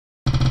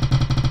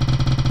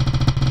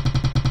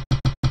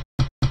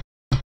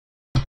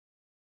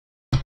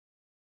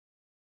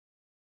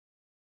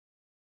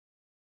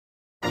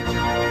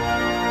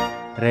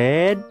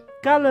red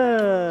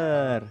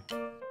color.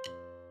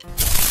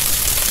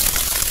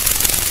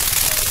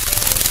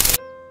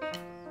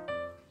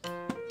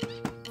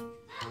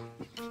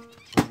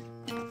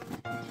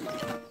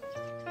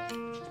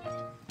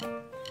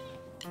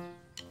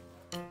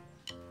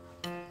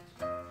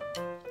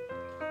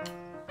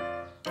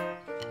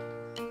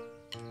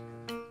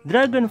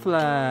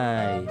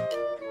 Dragonfly.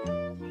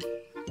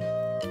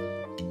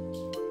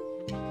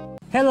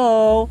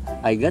 Hello,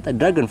 I got a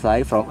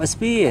dragonfly from a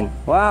spin.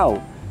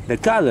 Wow, the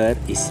color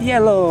is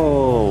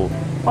yellow.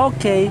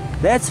 Okay,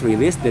 let's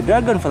release the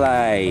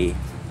dragonfly.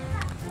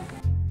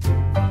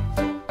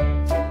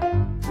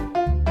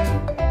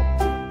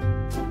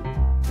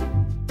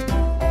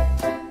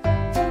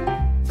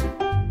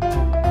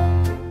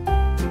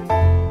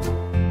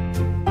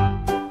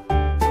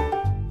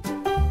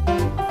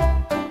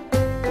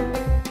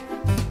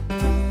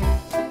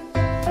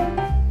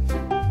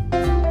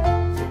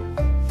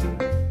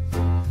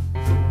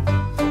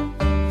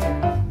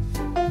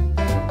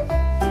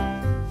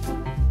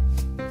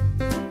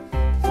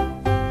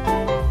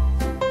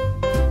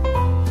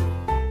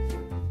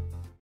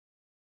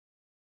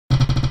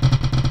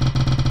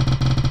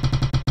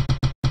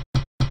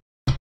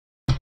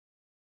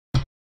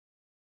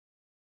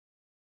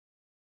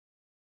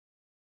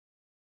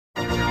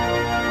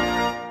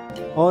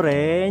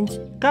 Orange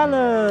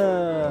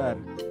color.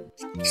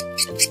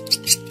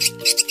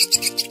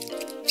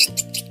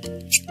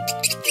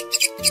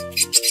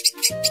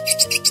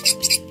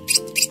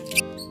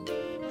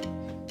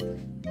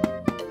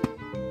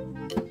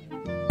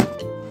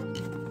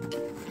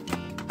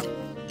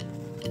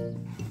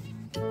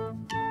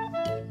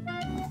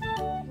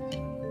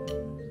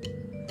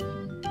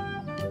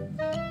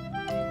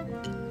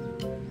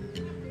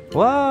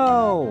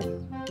 Wow,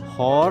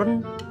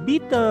 horn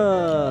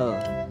beetle.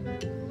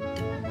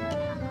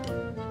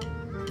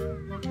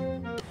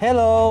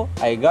 Hello,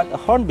 I got a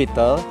horn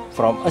beetle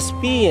from a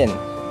spin.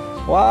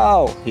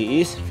 Wow,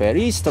 he is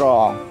very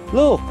strong.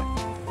 Look,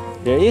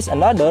 there is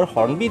another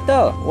horn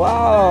beetle.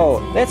 Wow,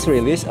 let's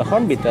release a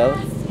horn beetle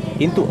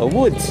into a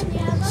woods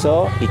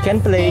so he can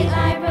play.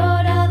 I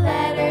wrote a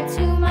letter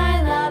to my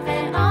love,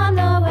 and on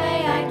the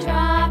way I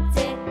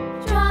dropped it,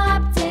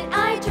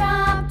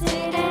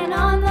 and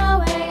on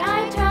the way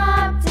I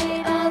dropped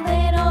it. A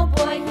little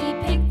boy, he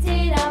picked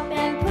it up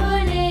and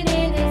put it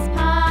in his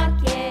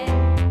pocket.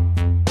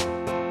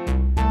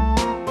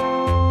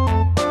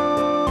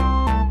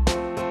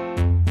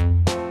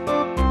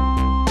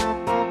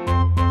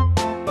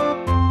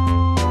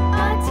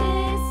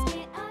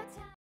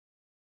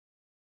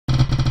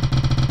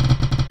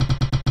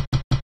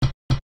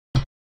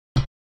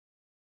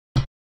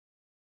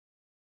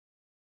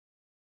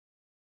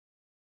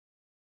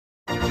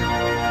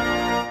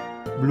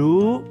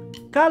 Blue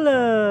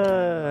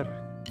color.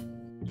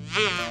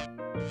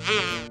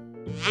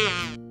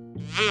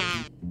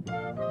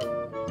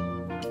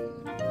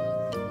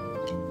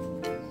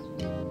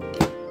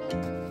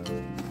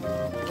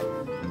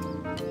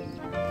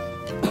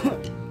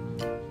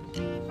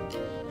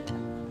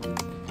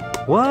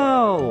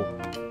 Wow,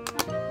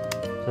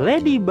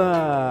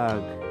 Ladybug.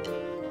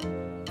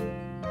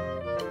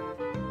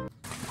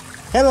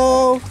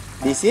 Hello,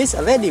 this is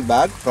a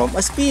ladybug from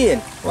a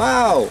spin.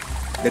 Wow,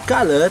 the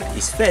color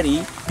is very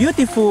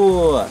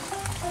beautiful.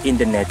 In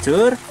the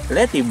nature,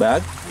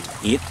 ladybug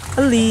eat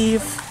a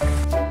leaf.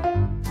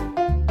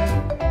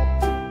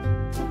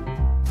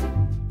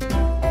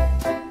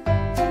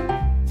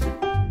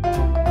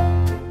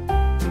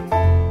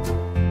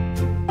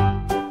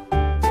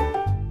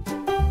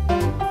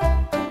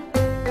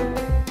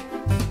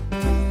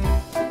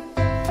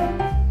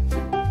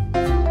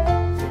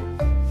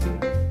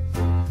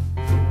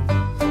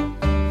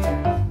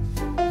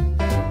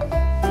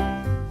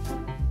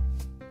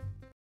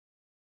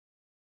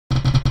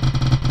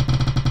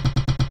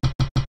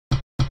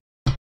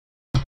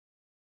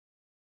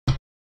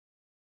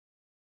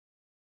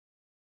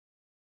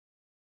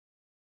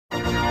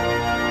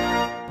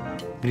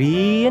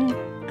 Green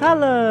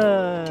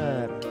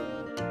color.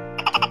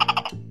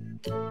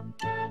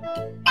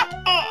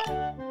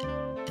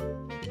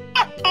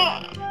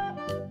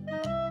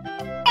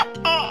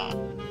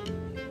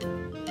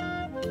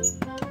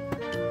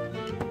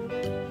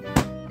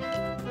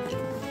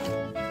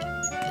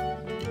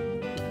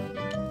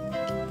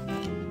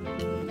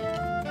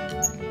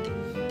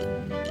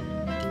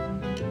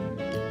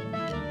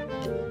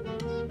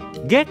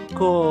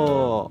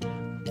 Gecko.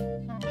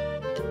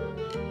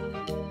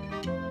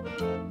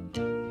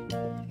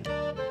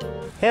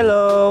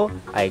 Hello,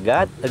 I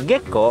got a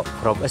gecko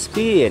from a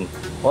spin.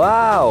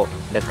 Wow,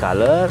 the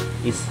color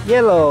is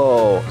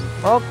yellow.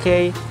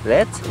 Okay,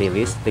 let's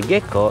release the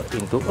gecko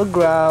into a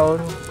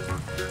ground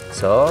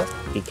so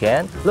he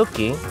can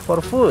looking for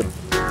food.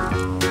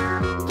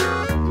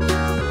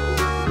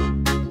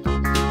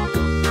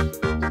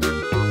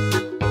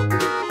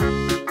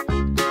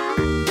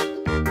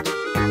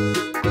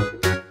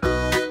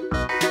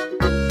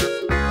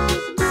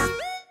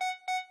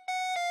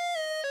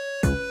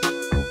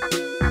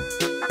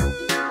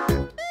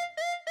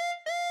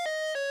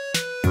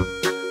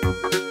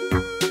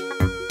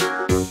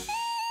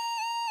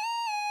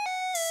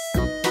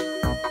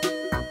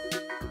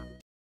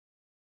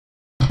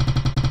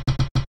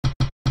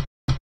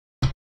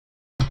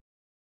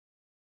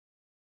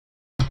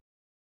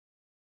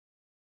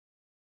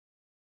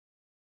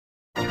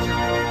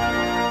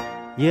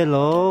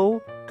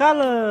 yellow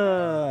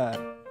color.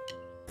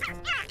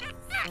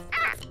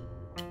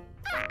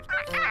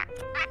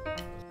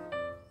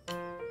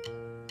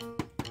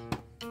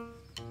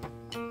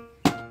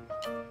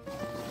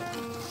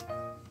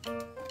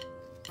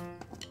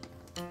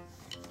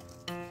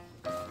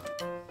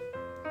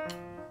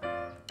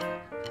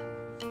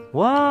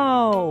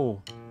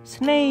 Wow,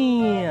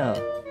 snail.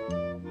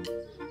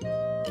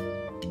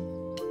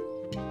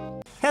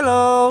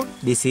 Hello,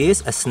 this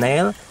is a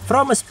snail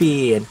from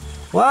Spain.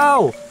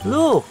 Wow,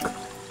 look,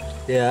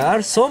 there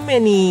are so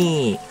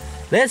many.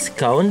 Let's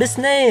count the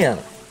snail.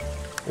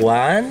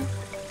 1,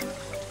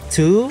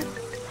 2,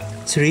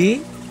 3,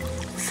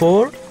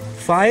 4,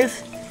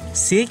 5,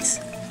 6,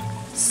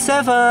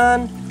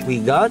 7. We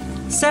got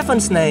 7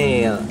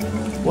 snail.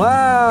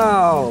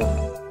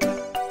 Wow.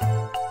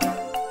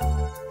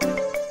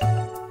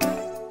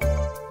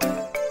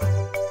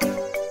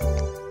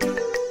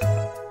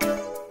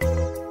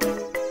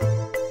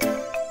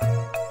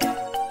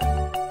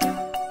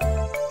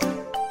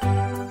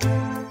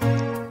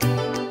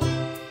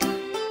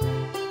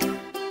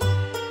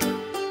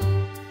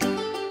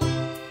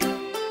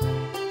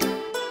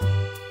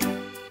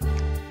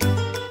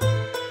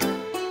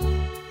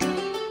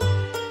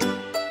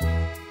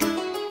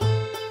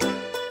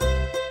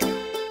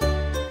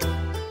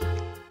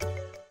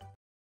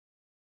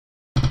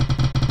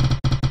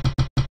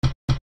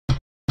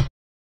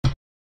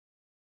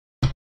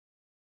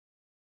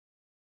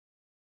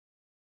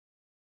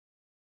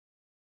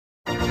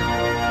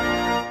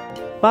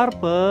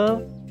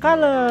 Purple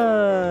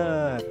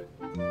color.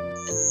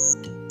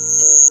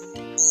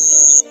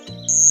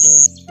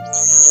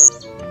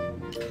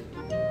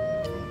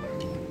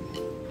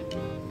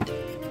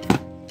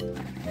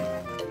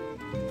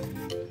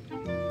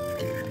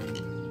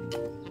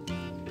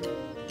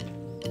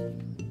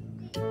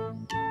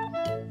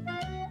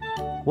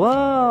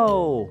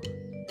 Wow,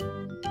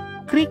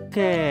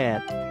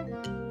 cricket.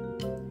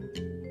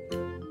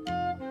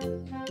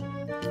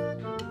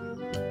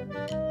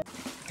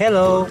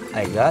 Hello,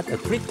 I got a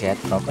cricket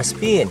from a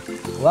spin.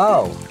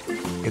 Wow,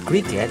 the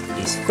cricket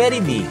is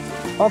very big.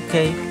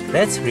 Okay,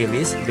 let's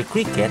release the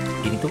cricket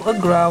into a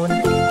ground.